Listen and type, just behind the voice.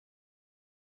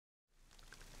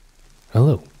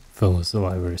Hello, fellow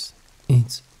survivors.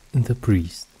 It's the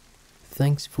priest.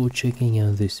 Thanks for checking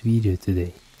out this video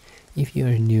today. If you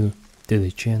are new to the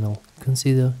channel,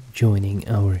 consider joining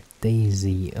our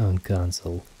DayZ on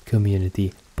console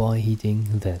community by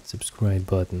hitting that subscribe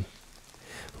button.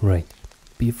 Right,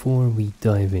 before we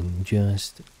dive in,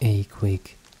 just a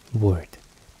quick word.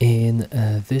 In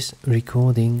this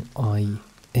recording, I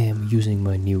am using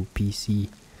my new PC,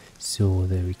 so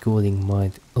the recording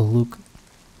might look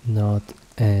not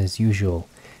as usual,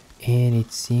 and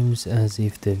it seems as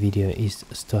if the video is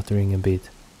stuttering a bit.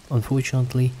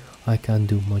 Unfortunately, I can't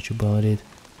do much about it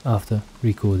after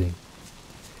recording,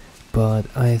 but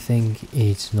I think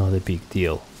it's not a big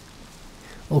deal.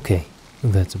 Okay,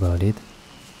 that's about it.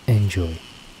 Enjoy.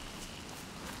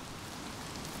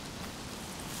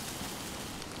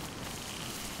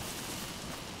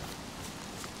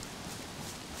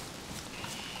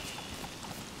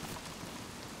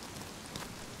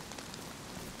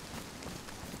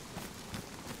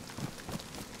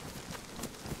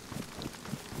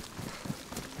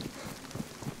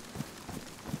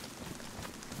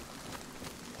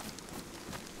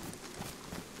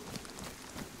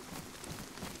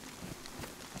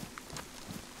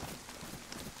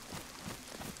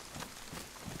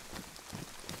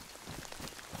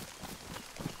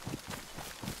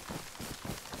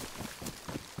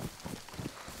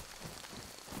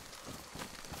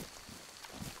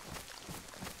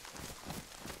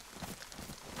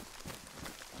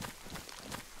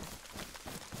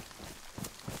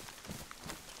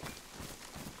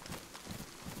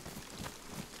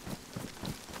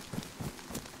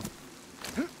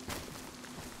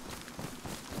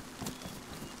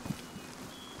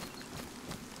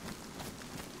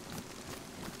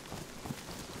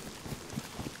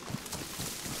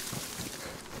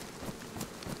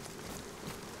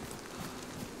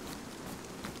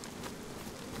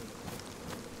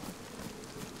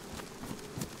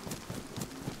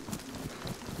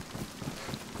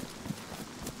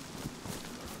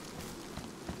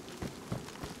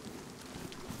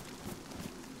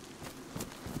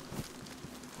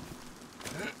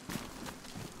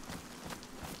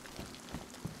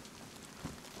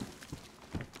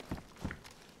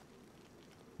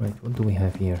 Right, what do we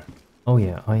have here? Oh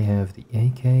yeah, I have the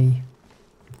AK.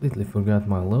 Completely forgot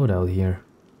my loadout here.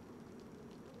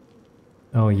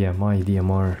 Oh yeah, my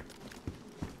DMR.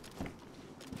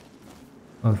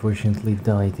 Unfortunately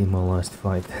died in my last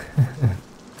fight.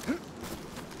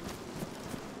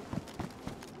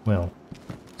 Well,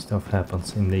 stuff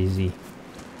happens in DayZ.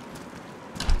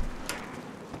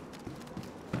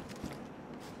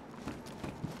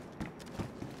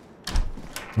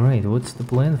 Right, what's the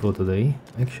plan for today?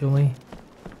 Actually,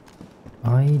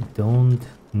 I don't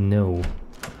know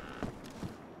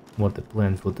what the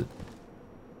plan for the...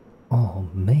 Oh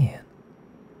man!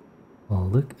 Well,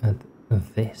 look at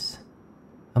this.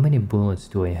 How many bullets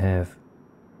do I have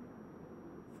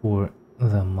for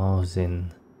the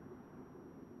Mosin?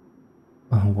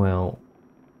 Well,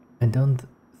 I don't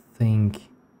think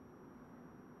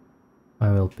I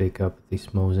will pick up this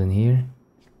Mosin here.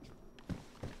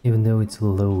 Even though it's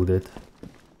loaded.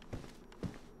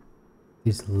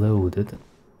 It's loaded.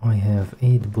 I have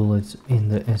 8 bullets in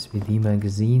the SVD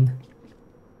magazine.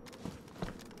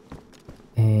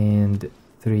 And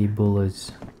 3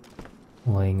 bullets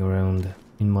lying around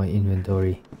in my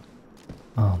inventory.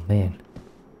 Oh man.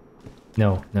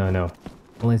 No.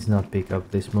 Let's not pick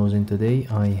up this Mosin today.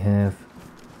 I have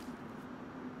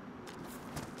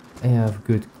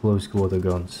good close quarter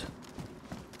guns.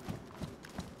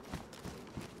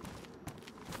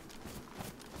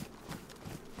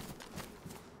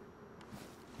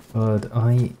 But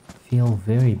I feel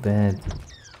very bad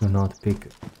to not pick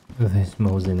this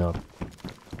Mosin up.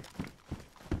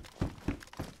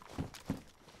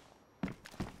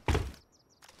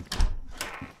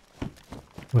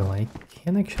 Well, I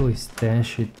can actually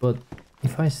stash it, but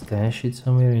if I stash it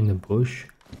somewhere in the bush,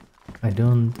 I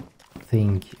don't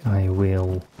think I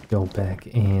will go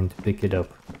back and pick it up.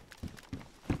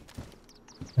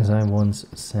 As I once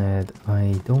said,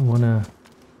 I don't wanna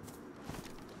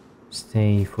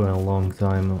stay for a long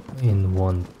time in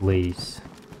one place.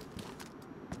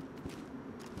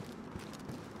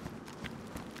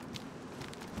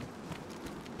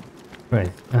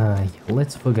 Right,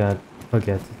 let's forget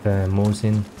the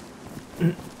Mosin.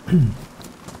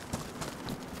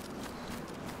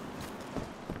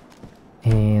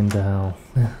 And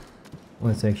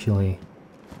let's actually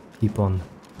keep on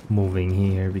moving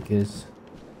here, because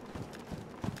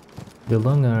the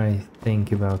longer I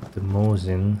think about the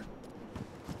Mosin,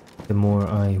 the more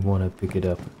I want to pick it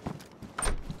up.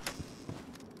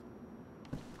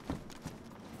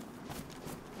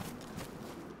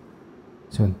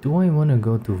 So do I want to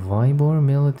go to Vibor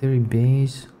Military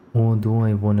Base or do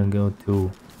I want to go to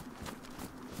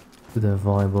the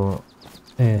Vibor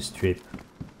airstrip?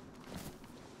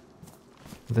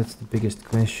 That's the biggest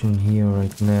question here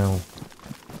right now.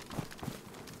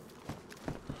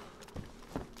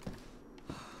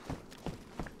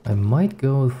 I might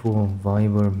go for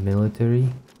Vibor Military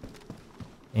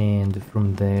and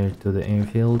from there to the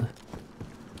airfield.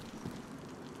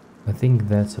 I think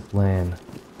that's a plan.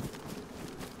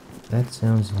 That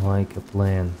sounds like a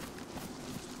plan.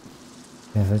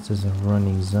 Yeah, that's just a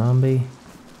running zombie.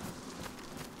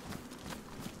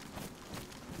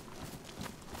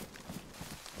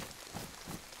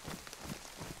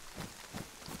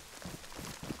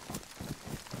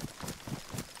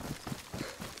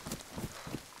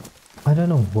 I don't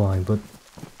know why, but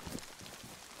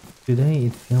today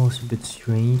it feels a bit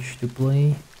strange to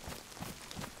play.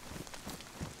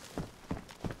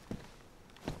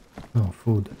 Oh,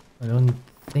 food. I don't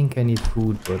think I need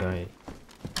food, but I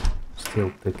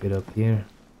still pick it up here.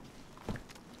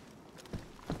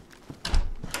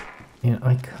 And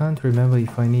I can't remember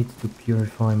if I need to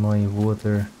purify my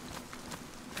water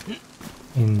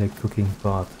in the cooking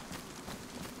pot.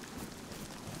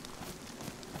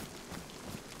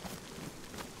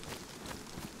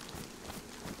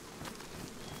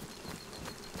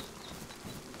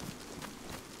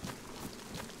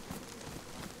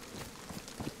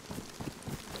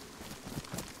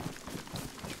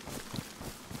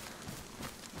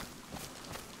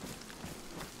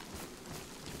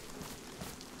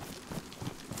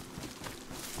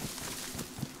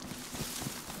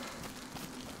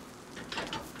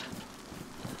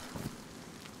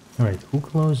 Alright, who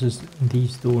closes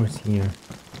these doors here?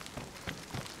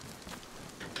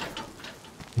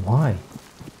 Why?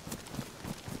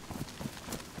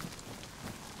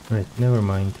 Right, never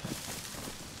mind.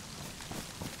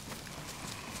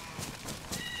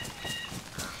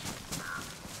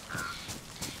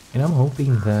 And I'm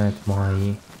hoping that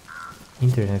my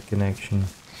internet connection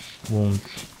won't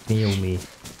fail me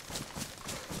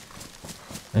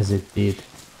as it did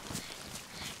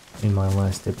in my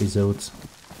last episodes.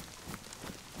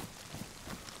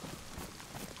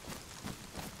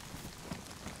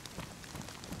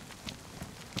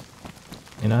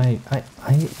 And I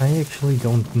actually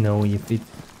don't know if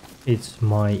it's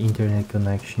my internet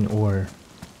connection or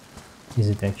is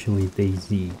it actually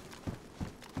DayZ.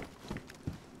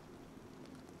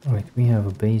 Alright, we have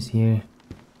a base here.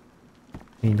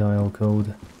 A dial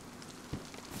code.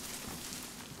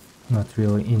 Not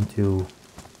really into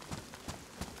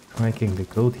cracking the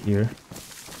code here.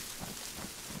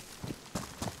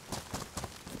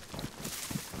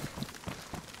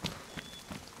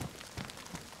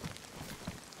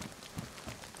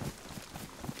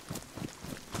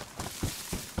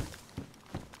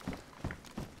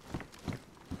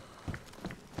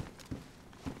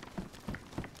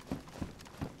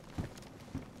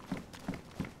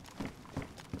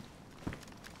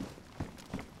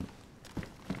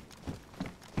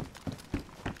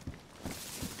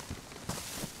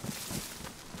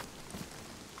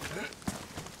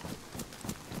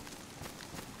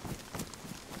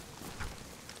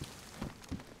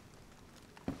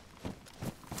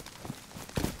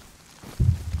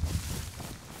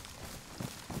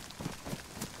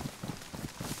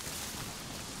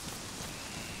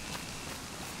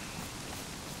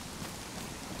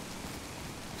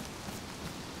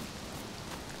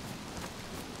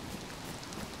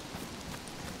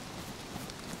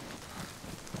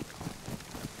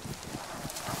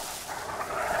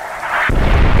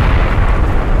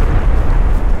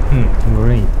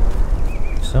 Great.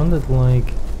 Sounded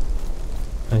like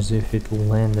as if it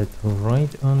landed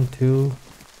right onto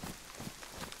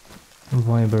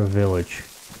Vibor Village.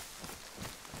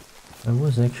 I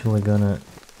was actually gonna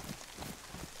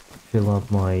fill up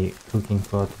my cooking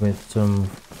pot with some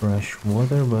fresh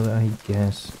water, but I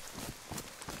guess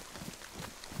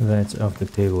that's off the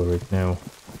table right now.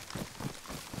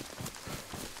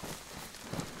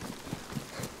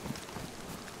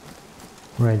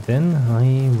 Right then,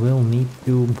 I will need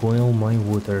to boil my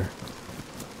water,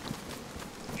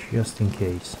 just in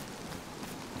case.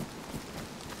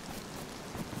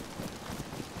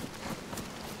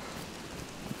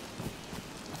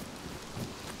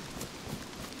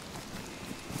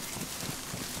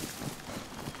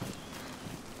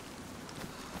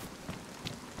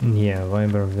 Yeah,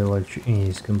 Vibor Village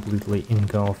is completely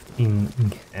engulfed in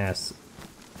gas.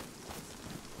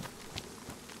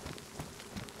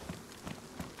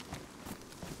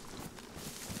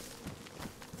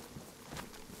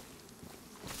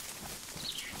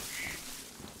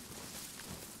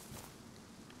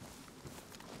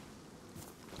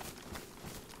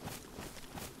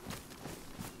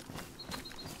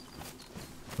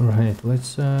 Right,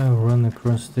 let's run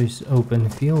across this open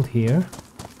field here,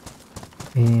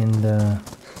 and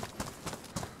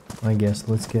I guess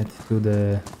let's get to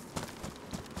the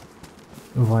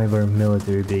Vibor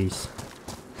Military Base.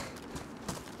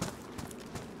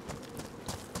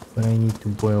 But I need to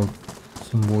boil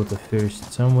some water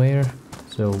first somewhere,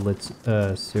 so let's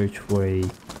search for a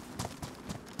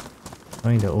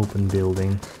kinda open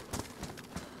building,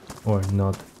 or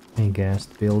not a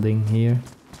gassed building here.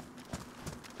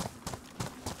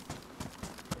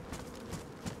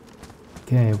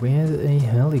 Okay, we had a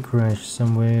heli crash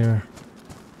somewhere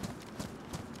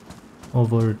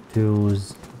over to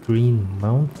Green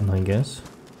Mountain, I guess.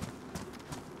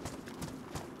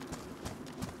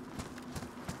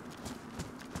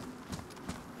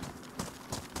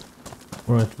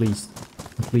 Or at least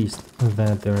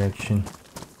that direction.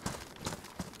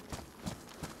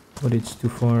 But it's too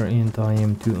far and I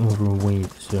am too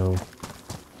overweight, so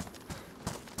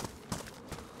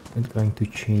I'm going to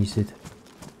chase it.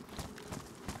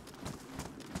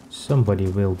 Somebody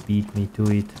will beat me to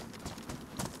it.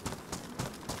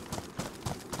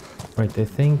 Right, I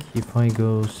think if I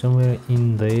go somewhere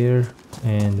in there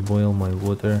and boil my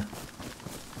water,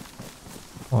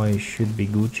 I should be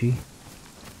Gucci.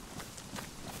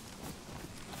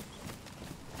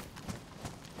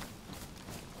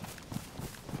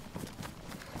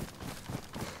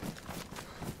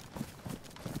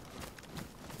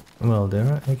 Well, there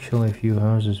are actually a few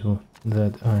houses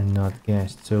that are not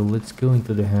gassed, so let's go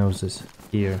into the houses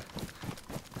here.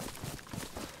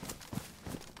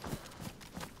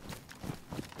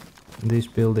 These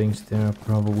buildings, there are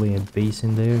probably a base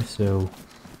in there, so...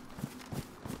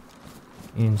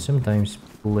 And sometimes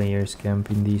players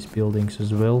camp in these buildings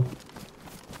as well.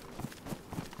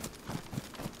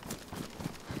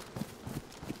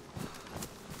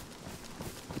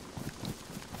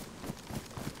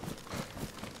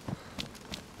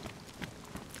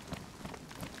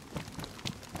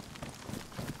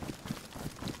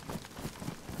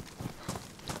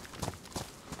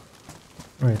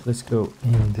 Right, let's go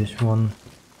in this one.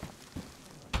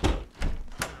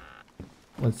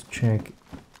 Let's check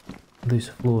this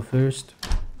floor first.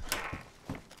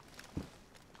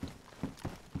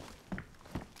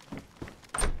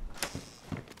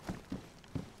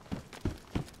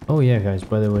 Oh yeah, guys,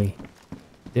 by the way,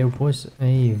 there was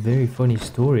a very funny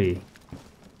story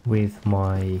with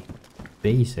my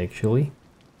base actually.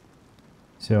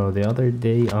 So the other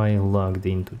day I logged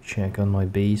in to check on my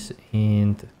base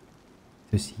and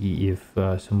to see if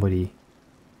somebody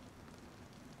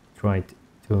tried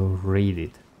to raid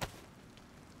it.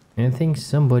 And I think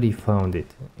somebody found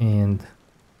it, and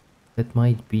that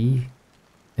might be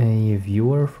a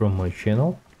viewer from my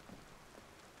channel.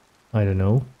 I don't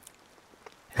know.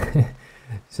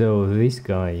 So this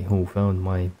guy who found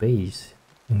my base,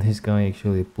 this guy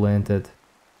actually planted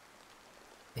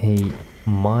a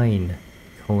mine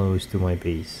close to my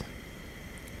base.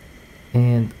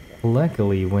 And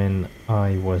luckily, when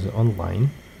I was online,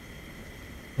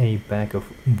 a pack of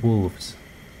wolves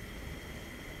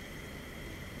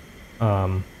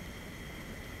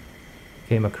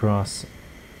came across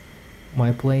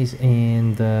my place,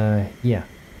 and yeah,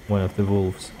 one of the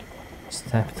wolves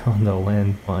stepped on the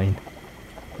landmine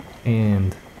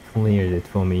and cleared it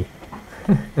for me.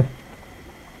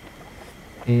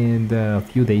 And a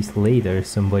few days later,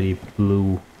 somebody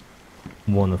blew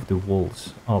one of the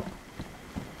wolves up.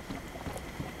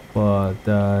 But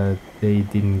they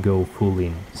didn't go full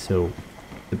in, so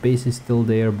the base is still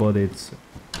there, but it's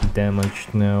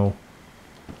damaged now.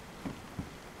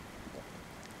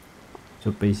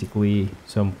 So basically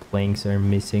some planks are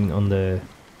missing on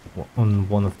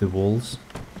one of the walls.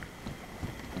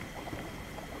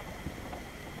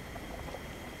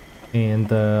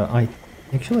 And I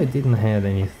actually didn't have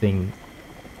anything.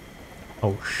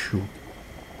 Oh shoot.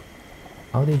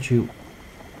 How did you...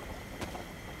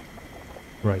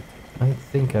 Right, I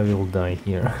think I will die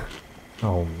here.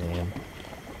 Oh man.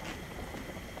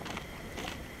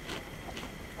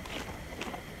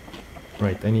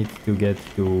 Right, I need to get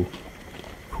to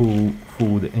cool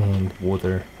food and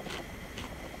water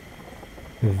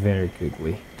very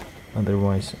quickly.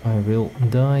 Otherwise I will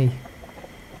die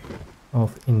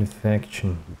of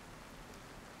infection.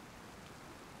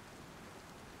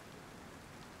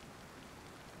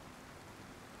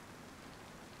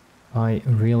 I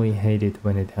really hate it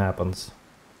when it happens.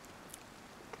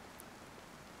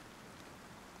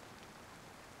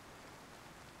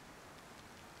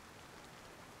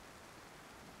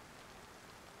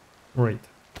 Right.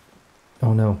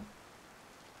 Oh no.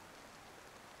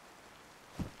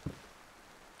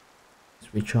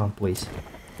 Switch on, please.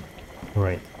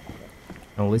 Right.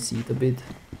 Now let's eat a bit.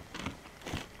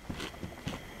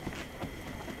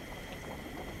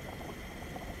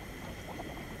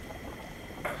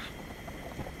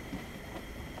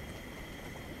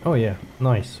 Oh yeah,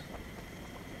 nice.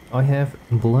 I have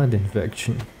blood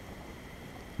infection.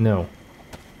 No,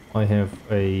 I have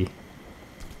a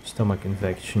stomach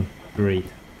infection. Great.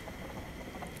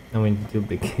 Now we need to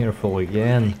be careful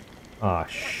again. Ah,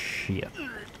 shit.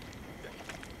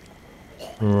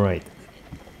 Right.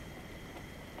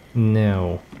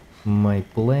 Now, my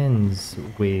plans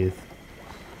with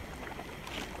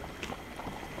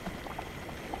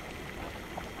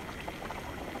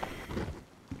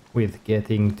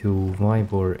getting to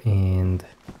Vibor and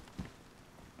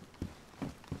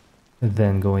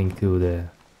then going to the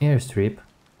airstrip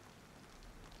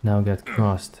now got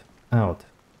crossed out.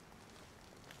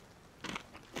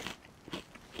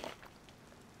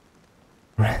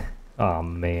 Oh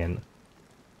man.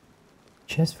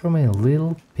 Just from a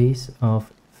little piece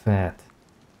of fat,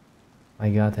 I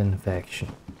got an infection.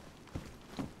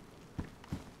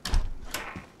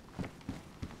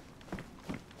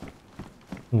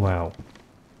 Wow.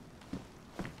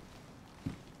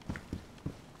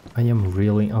 I am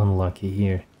really unlucky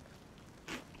here.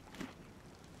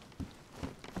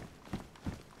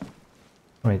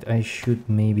 Right, I should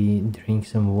maybe drink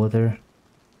some water.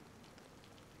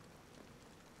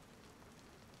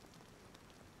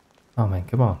 Oh man,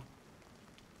 come on.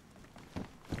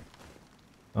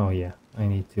 Oh yeah, I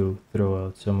need to throw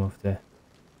out some of the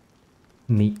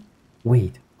meat.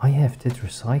 Wait, I have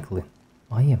tetracycline.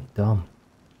 I am dumb.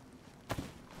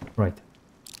 Right.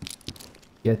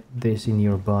 Get this in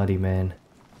your body, man.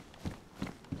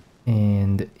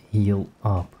 And heal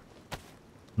up.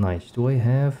 Nice. Do I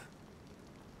have...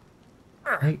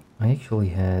 I actually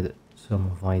had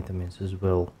some vitamins as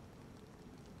well.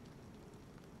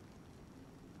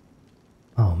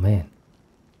 Oh man.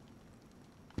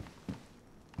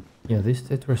 Yeah, this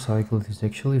tetracycline is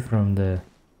actually from the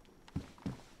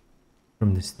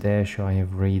stash I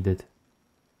have raided.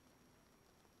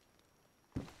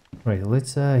 Right,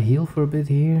 let's heal for a bit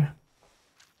here.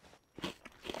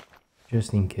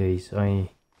 Just in case.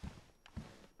 I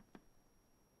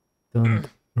don't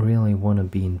really want to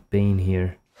be in pain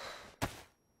here.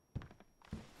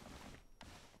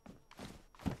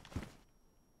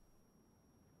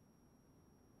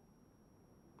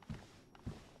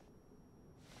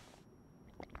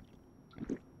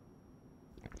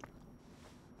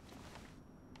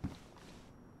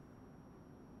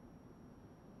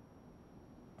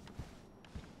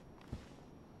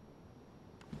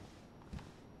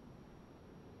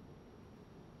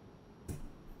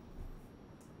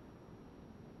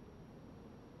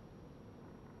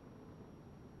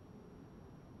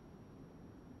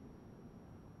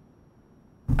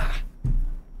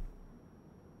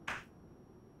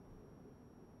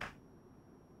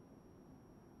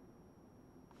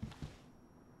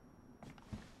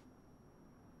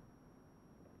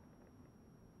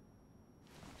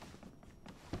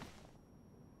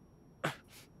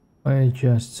 I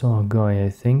just saw a guy, I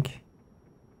think.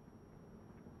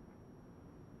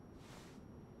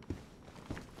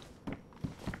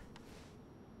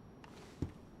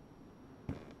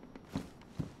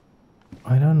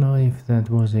 I don't know if that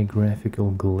was a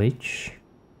graphical glitch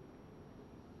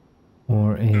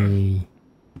or a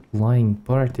flying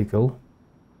particle,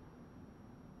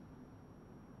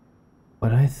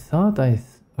 but I thought I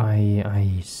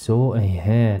saw a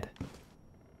head.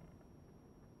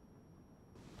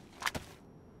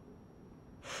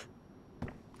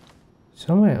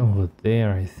 Somewhere over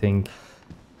there, I think.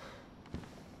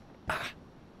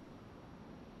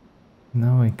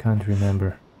 Now I can't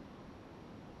remember.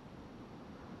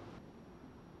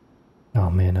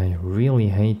 Oh man, I really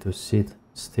hate to sit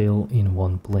still in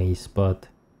one place, but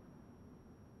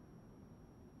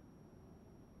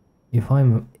if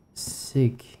I'm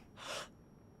sick,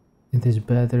 it is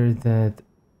better that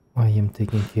I am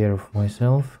taking care of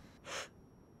myself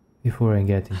before I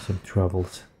get in some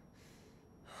troubles.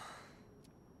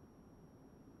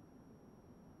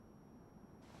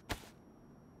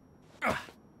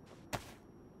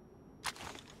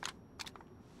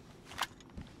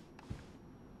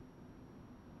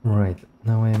 Right,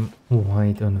 now I'm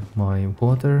white on my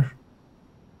water.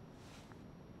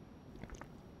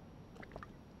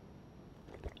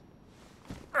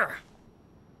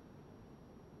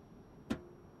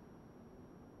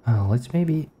 Let's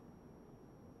maybe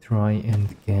try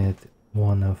and get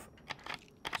one of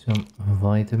some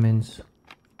vitamins.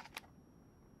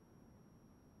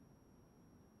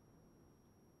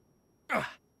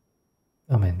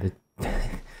 Oh man,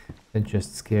 that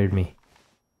just scared me.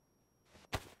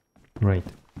 Right.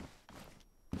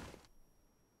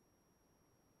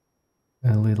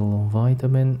 A little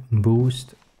vitamin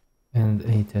boost and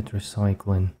a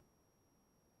tetracycline.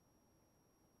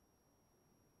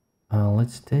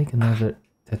 Let's take another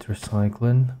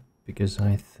tetracycline, because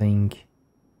I think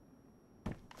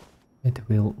it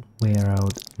will wear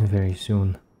out very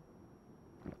soon.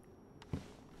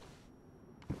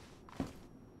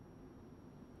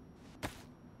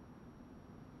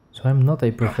 So I'm not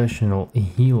a professional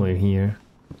healer here.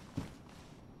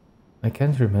 I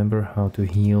can't remember how to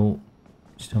heal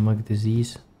stomach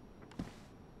disease,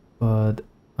 but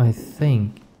I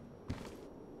think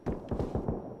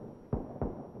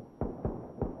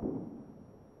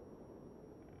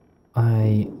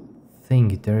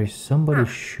there is somebody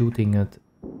shooting at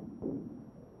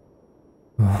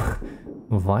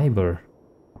Vibor.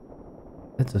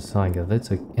 That's a Saga,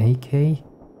 that's a AK?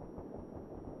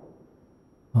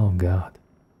 Oh god.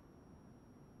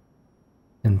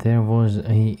 And there was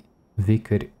a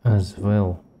Vicar as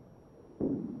well.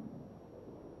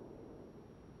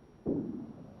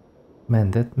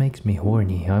 Man, that makes me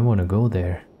horny. I wanna go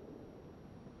there.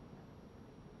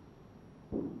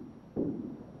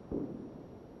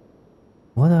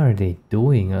 What are they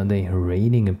doing? Are they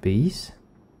raiding a base?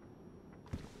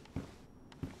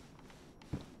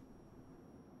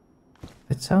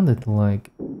 That sounded like...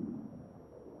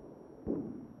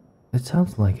 That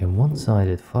sounds like a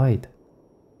one-sided fight.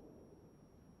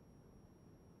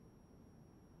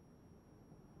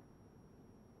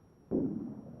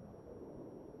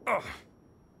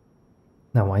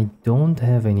 Now, I don't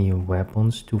have any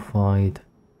weapons to fight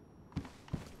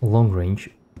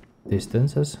long-range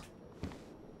distances.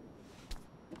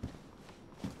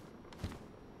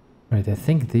 Right, I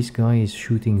think this guy is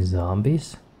shooting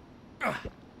zombies.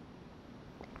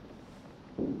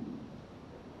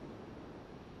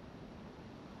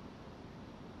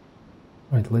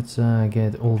 Right, let's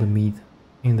get all the meat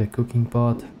in the cooking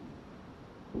pot.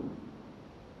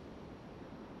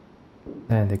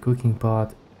 And the cooking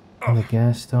pot on the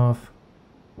gas stove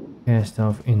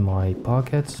in my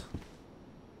pockets.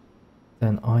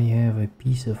 Then I have a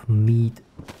piece of meat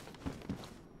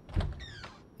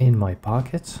in my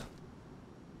pockets.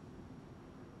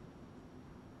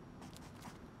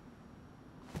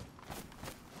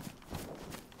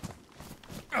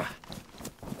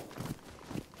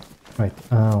 Right,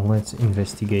 let's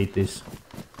investigate this.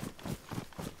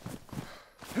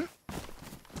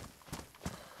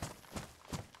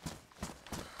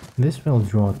 This will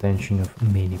draw attention of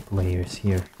many players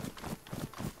here.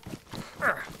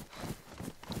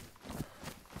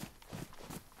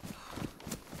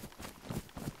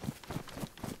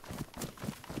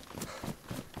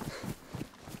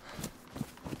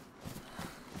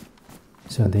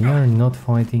 So they are not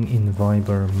fighting in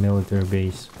Vibor Military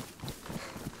Base.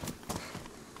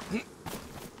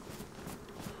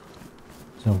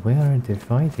 So where are they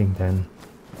fighting then?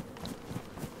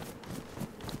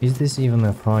 Is this even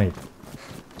a fight?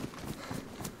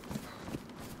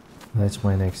 That's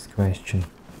my next question.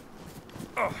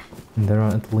 And there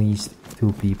are at least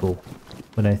 2 people,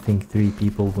 but I think 3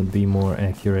 people would be more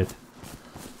accurate.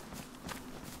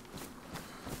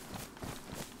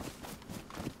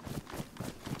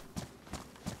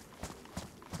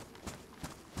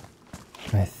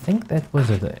 I think that was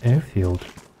at the airfield.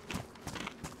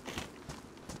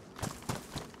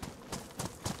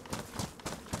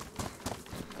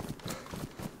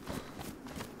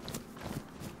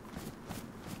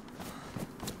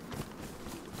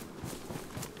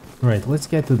 Right, let's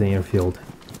get to the airfield,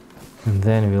 and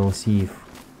then we'll see if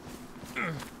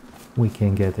we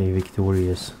can get a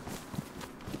victorious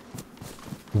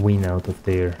win out of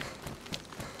there.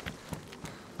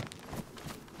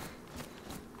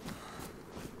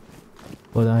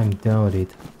 But I doubt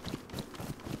it.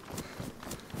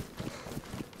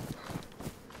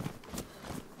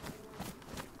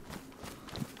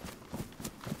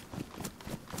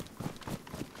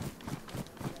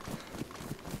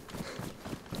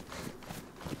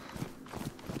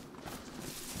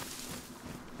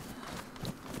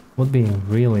 Would be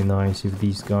really nice if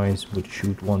these guys would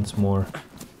shoot once more,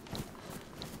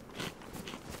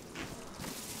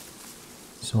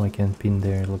 so I can pin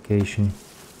their location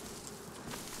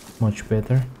much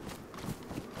better.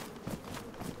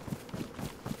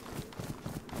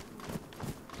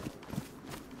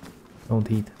 Don't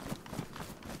eat.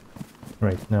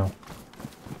 Right now.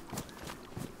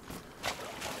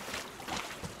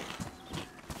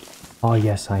 Oh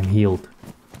yes, I'm healed.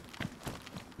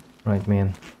 Right,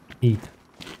 man. Eat.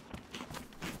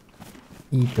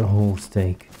 Eat the whole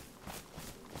steak.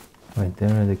 Right,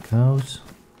 there are the cows.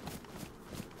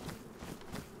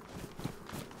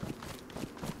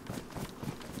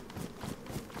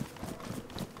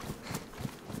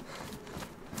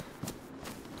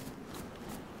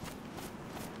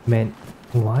 Man,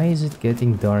 why is it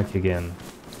getting dark again?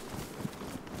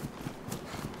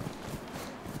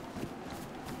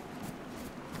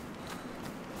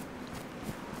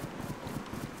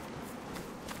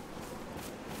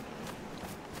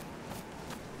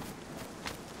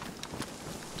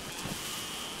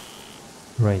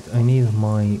 Right, I need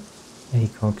my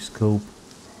ACOG scope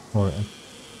or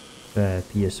the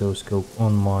PSO scope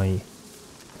on my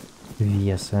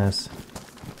VSS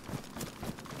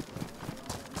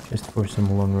just for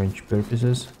some long range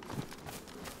purposes.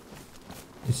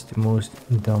 It's the most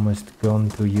dumbest gun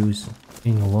to use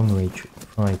in long range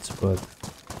fights, but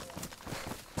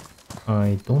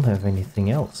I don't have anything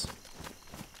else.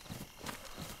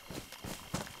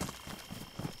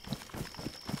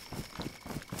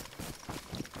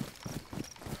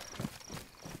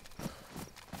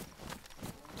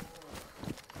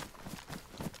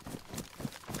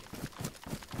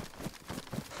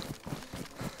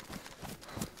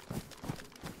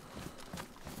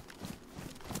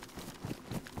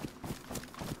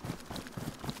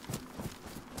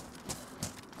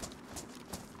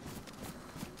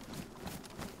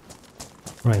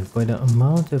 Right, by the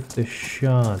amount of the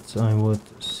shots, I would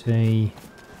say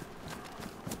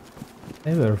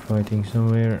they were fighting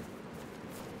somewhere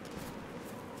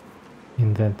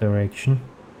in that direction.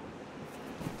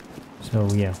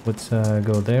 So yeah, let's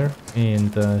go there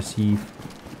and see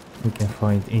if we can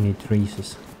find any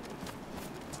traces.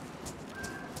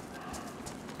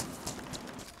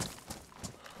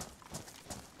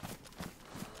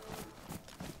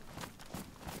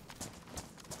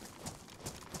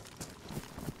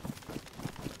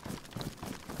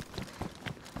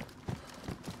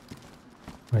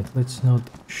 Right, let's not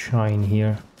shine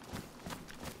here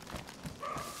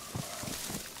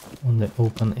on the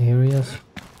open areas.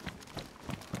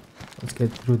 Let's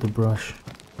get through the brush.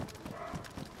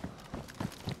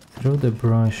 Through the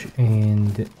brush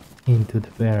and into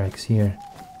the barracks here.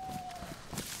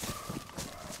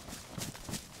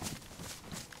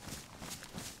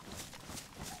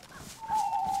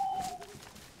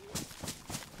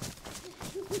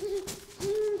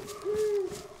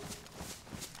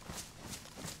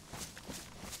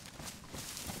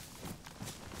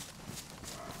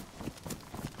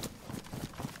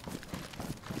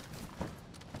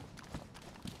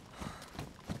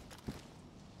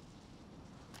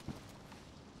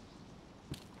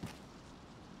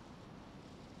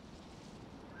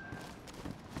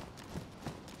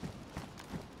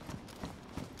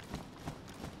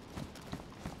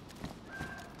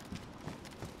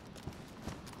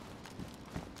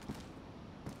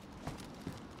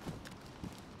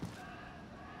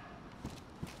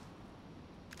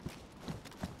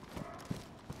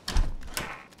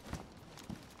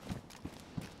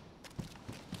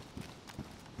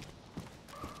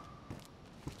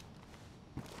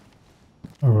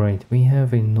 Alright, we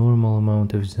have a normal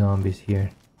amount of zombies here.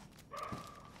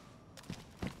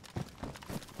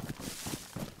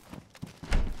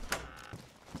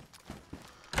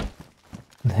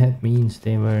 That means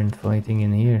they weren't fighting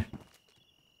in here.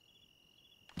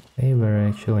 They were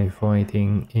actually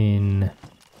fighting in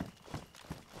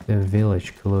the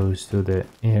village close to the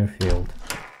airfield.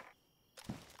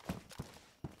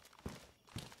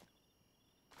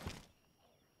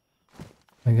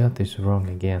 I got this wrong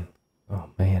again. Oh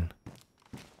man.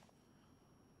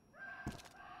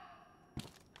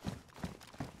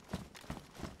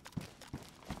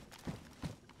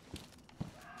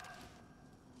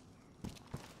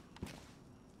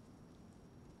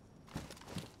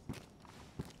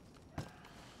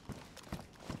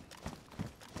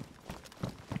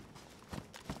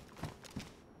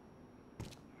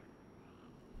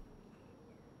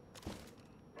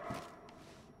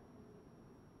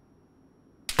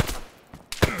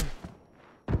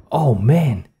 Oh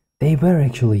man, they were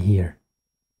actually here.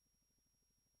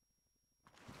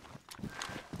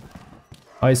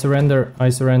 I surrender, I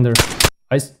surrender.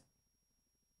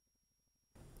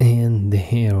 And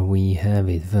there we have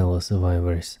it, fellow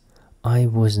survivors. I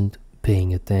wasn't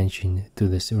paying attention to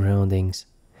the surroundings.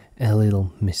 A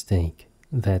little mistake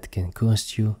that can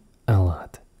cost you a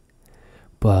lot.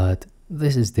 But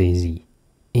this is DayZ,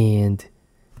 and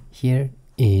here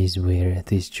is where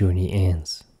this journey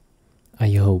ends.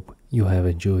 I hope you have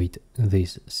enjoyed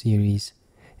this series,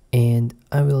 and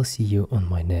I will see you on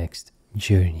my next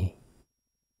journey.